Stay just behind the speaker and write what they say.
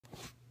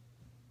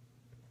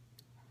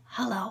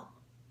Hello.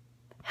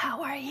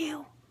 How are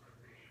you?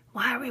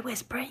 Why are we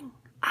whispering?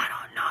 I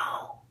don't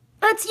know.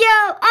 Let's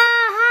yell!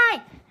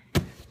 Hi!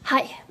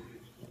 Hi.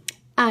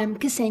 I'm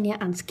Ksenia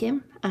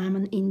Anskim. I'm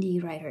an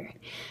indie writer.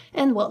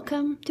 And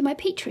welcome to my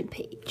Patreon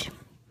page.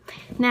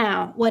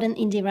 Now, what an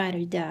indie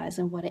writer does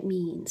and what it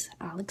means,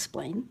 I'll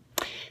explain.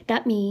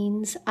 That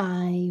means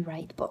I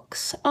write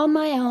books on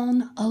my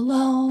own,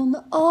 alone.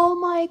 Oh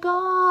my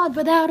God,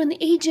 without an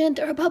agent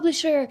or a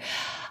publisher.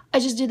 I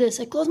just do this.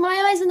 I close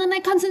my eyes and then I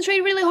concentrate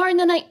really hard and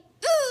then I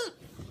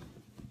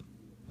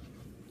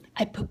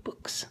put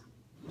books.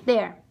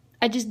 There,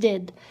 I just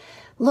did.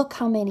 Look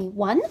how many.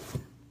 One.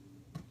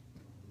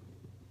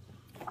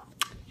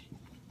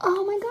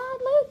 Oh my God,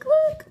 look,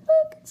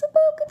 it's a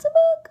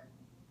book.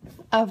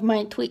 Of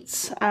my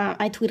tweets.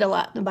 I tweet a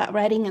lot about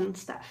writing and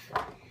stuff.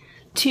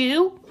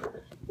 2.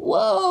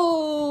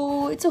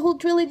 Whoa, it's a whole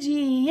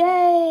trilogy.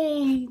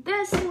 Yay,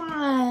 this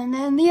one,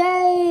 and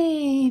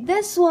yay,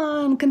 this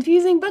one.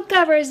 Confusing book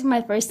covers,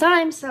 my first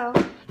time, so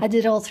I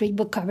did all 3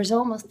 book covers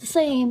almost the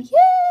same.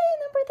 Yay,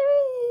 number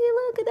 3,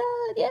 look at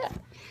that, yeah.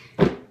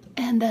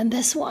 And then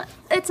this one,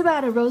 it's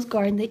about a rose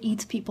garden that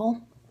eats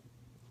people.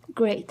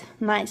 Great,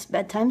 nice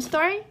bedtime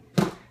story.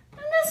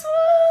 This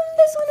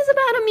one is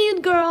about a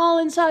mute girl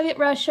in Soviet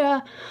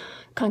Russia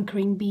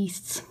conquering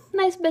beasts.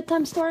 Nice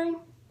bedtime story.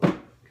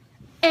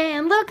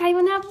 And look, I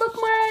even have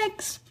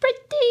bookmarks.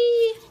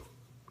 Pretty.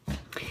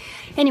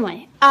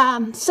 Anyway,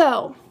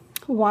 so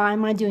why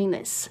am I doing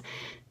this?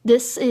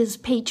 This is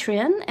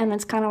Patreon, and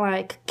it's kind of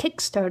like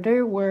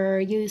Kickstarter, where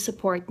you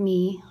support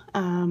me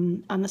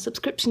on a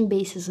subscription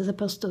basis as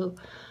opposed to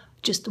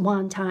just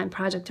one-time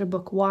project or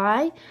book.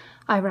 Why?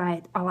 I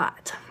write a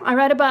lot. I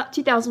write about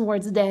 2,000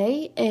 words a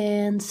day,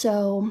 and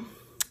so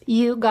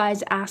you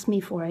guys ask me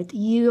for it.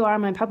 You are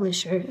my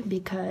publisher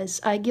because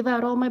I give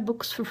out all my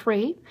books for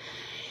free.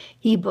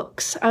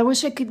 Ebooks. I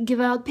wish I could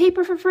give out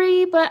paper for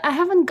free, but I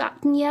haven't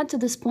gotten yet to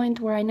this point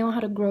where I know how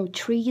to grow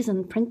trees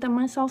and print them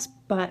myself,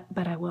 but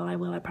I will,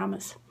 I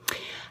promise.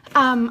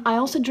 I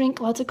also drink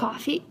lots of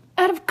coffee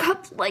out of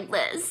cups like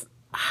this.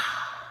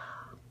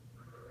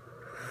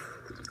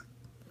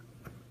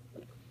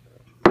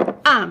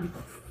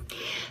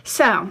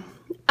 So,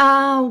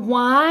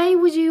 why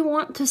would you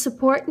want to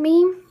support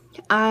me?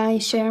 I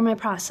share my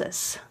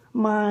process.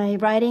 My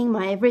writing,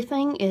 my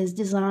everything is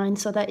designed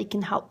so that it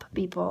can help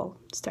people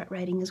start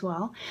writing as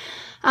well.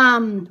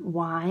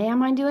 Why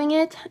am I doing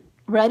it?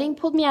 Writing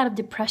pulled me out of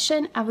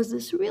depression. I was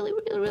this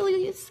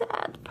really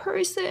sad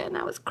person.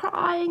 I was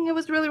crying. It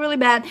was really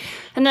bad.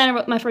 And then I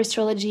wrote my first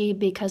trilogy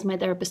because my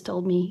therapist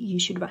told me you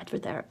should write for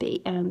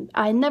therapy. And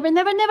I never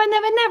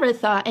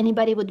thought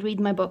anybody would read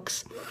my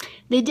books.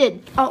 They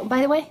did. Oh,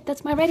 by the way,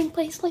 that's my writing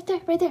place right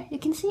there. You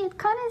can see it,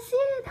 kind of see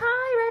it.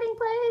 Hi, writing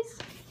place.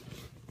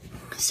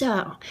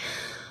 So,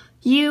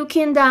 you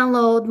can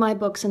download my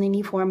books in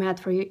any format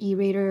for your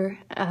e-reader.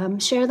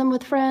 Share them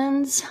with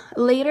friends.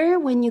 Later,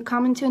 when you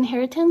come into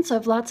inheritance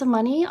of lots of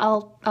money,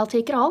 I'll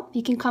take it all.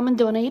 You can come and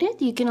donate it.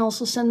 You can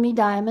also send me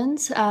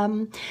diamonds,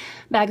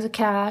 bags of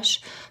cash,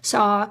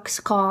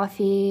 socks,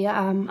 coffee.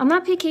 I'm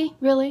not picky,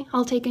 really.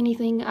 I'll take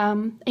anything.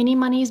 Any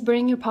money is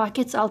burning your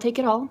pockets. I'll take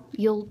it all.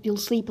 You'll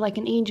sleep like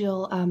an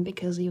angel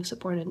because you've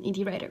supported an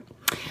indie writer.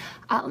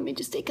 Let me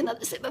just take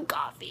another sip of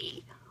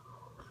coffee.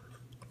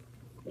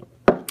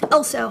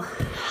 Also,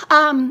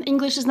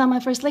 English is not my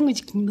first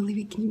language. Can you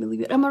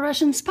believe it? I'm a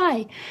Russian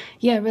spy.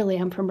 Yeah, really,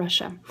 I'm from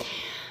Russia.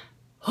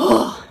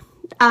 Oh,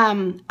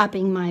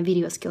 upping my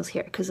video skills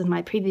here, because in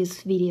my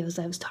previous videos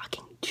I was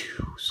talking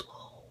too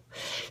slow.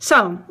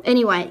 So,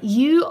 anyway,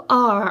 you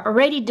are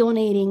already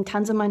donating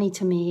tons of money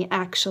to me.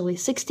 Actually,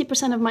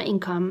 60% of my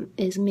income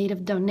is made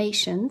of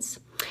donations.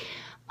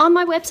 On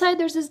my website,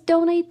 there's this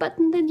donate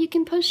button that you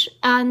can push,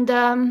 and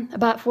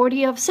about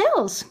 40 of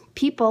sales.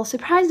 People,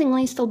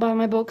 surprisingly, still buy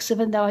my books,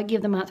 even though I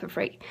give them out for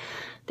free.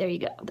 There you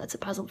go. That's a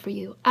puzzle for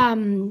you.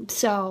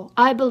 So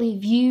I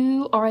believe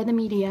you are the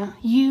media.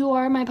 You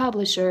are my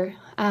publisher.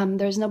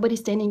 There's nobody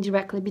standing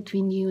directly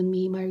between you and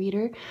me, my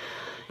reader.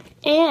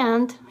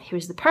 And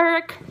here's the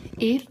perk.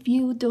 If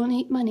you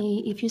donate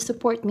money, if you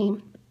support me,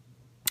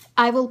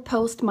 I will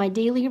post my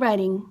daily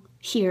writing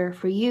here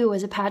for you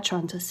as a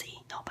patron to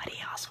see. Nobody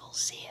else will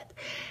see it.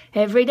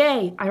 Every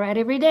day. I write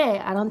every day.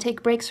 I don't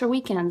take breaks for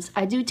weekends.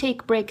 I do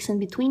take breaks in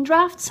between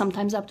drafts,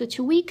 sometimes up to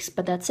 2 weeks,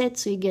 but that's it,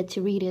 so you get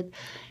to read it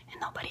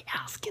and nobody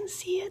else can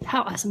see it.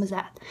 How awesome is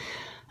that?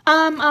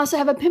 I also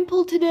have a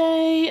pimple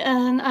today,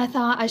 and I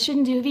thought I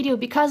shouldn't do a video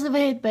because of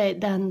it,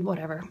 but then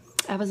whatever.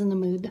 I was in the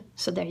mood,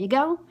 so there you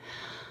go.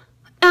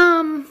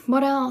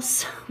 What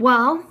else?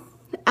 Well,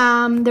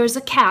 there's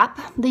a cap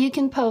that you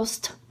can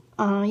post.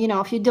 You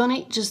know, if you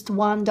donate just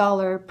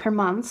 $1 per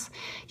month,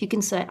 you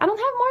can say, I don't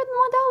have more than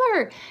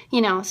 $1,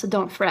 you know, so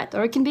don't fret.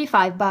 Or it can be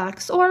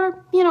 $5,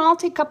 or, you know, I'll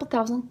take a couple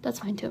thousand. That's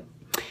fine too.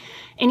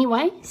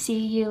 Anyway, see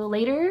you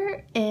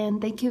later, and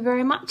thank you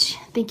very much.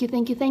 Thank you.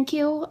 Thank you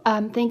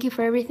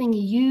for everything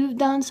you've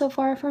done so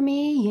far for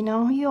me. You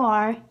know who you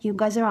are. You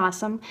guys are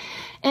awesome.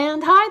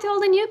 And hi to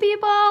all the new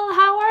people.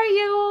 How are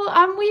you?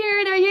 I'm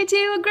weird. Are you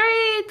too?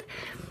 Great.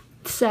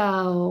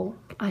 So,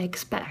 I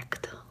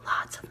expect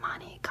lots of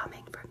money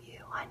coming from you.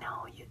 I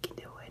know you can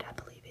do it. I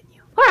believe